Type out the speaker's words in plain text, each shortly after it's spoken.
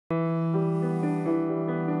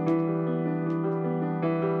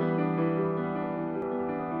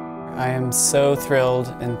I am so thrilled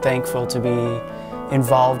and thankful to be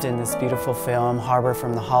involved in this beautiful film, Harbor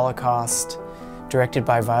from the Holocaust, directed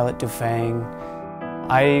by Violet Dufang.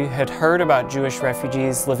 I had heard about Jewish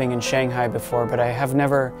refugees living in Shanghai before, but I have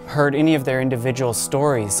never heard any of their individual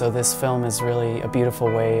stories, so this film is really a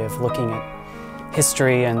beautiful way of looking at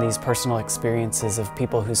history and these personal experiences of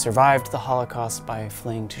people who survived the Holocaust by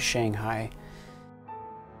fleeing to Shanghai.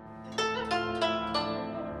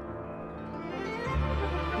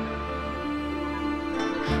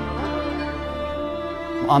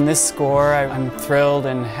 On this score, I'm thrilled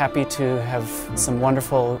and happy to have some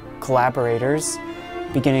wonderful collaborators,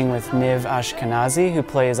 beginning with Niv Ashkenazi, who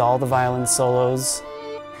plays all the violin solos.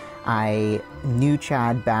 I knew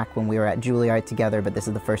Chad back when we were at Juilliard together, but this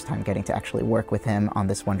is the first time getting to actually work with him on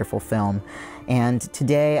this wonderful film. And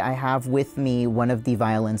today I have with me one of the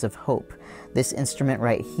Violins of Hope. This instrument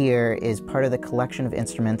right here is part of the collection of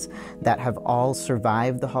instruments that have all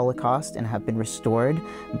survived the Holocaust and have been restored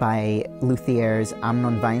by luthiers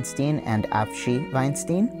Amnon Weinstein and Avshi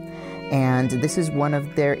Weinstein. And this is one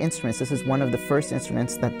of their instruments. This is one of the first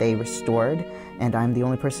instruments that they restored, and I'm the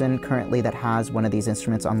only person currently that has one of these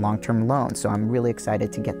instruments on long-term loan, so I'm really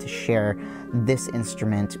excited to get to share this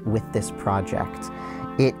instrument with this project.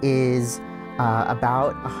 It is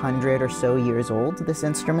about 100 or so years old, this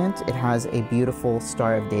instrument. It has a beautiful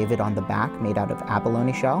Star of David on the back made out of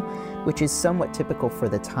abalone shell, which is somewhat typical for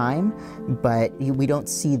the time, but we don't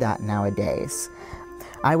see that nowadays.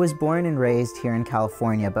 I was born and raised here in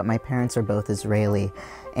California, but my parents are both Israeli,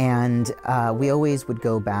 and we always would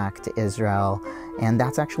go back to Israel, and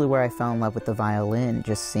that's actually where I fell in love with the violin,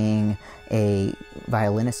 just seeing a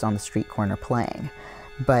violinist on the street corner playing.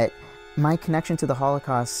 But my connection to the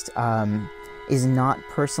Holocaust is not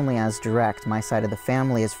personally as direct. My side of the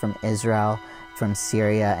family is from Israel, from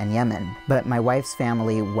Syria and Yemen, but my wife's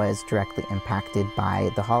family was directly impacted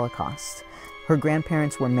by the Holocaust. Her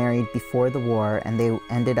grandparents were married before the war, and they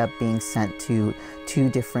ended up being sent to 2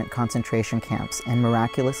 different concentration camps, and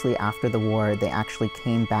miraculously after the war they actually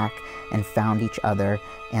came back and found each other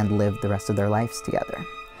and lived the rest of their lives together.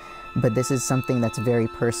 But this is something that's very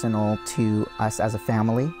personal to us as a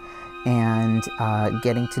family, and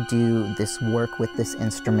getting to do this work with this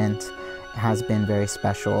instrument has been very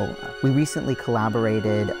special. We recently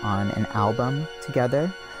collaborated on an album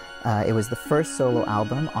together. It was the first solo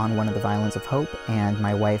album on one of the Violins of Hope, and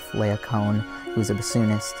my wife, Leah Cohn, who's a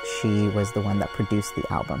bassoonist, she was the one that produced the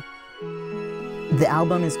album. The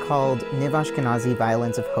album is called Niv Ashkenazi,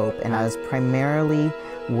 Violins of Hope, and is primarily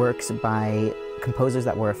works by composers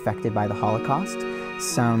that were affected by the Holocaust.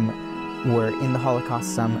 Some were in the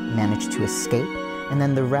Holocaust, some managed to escape, and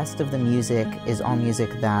then the rest of the music is all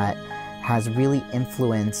music that has really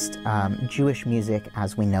influenced Jewish music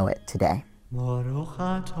as we know it today. We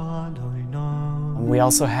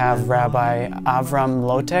also have Rabbi Avram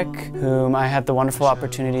Mlotek, whom I had the wonderful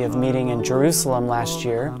opportunity of meeting in Jerusalem last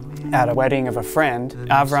year at a wedding of a friend.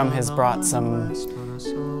 Avram has brought some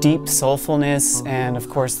deep soulfulness and, of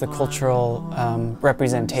course, the cultural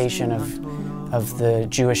representation of the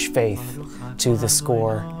Jewish faith to the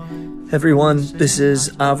score. Hey everyone, this is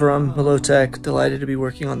Avram Mlotek. Delighted to be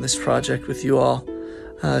working on this project with you all.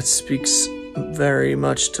 It speaks very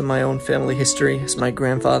much to my own family history, as my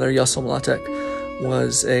grandfather, Joseph Mlotek,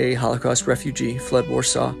 was a Holocaust refugee, fled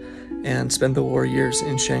Warsaw, and spent the war years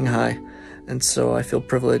in Shanghai. And so I feel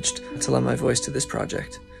privileged to lend my voice to this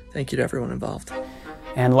project. Thank you to everyone involved.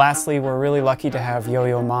 And lastly, we're really lucky to have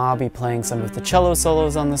Yo-Yo Ma be playing some of the cello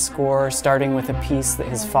solos on the score, starting with a piece that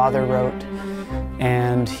his father wrote.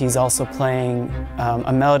 And he's also playing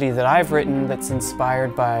a melody that I've written that's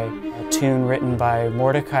inspired by a tune written by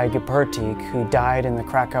Mordechai Gepertig, who died in the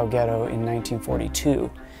Krakow ghetto in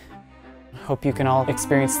 1942. Hope you can all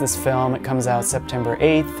experience this film. It comes out September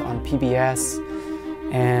 8th on PBS,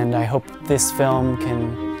 and I hope this film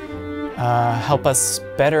can help us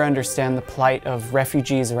better understand the plight of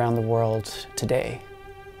refugees around the world today.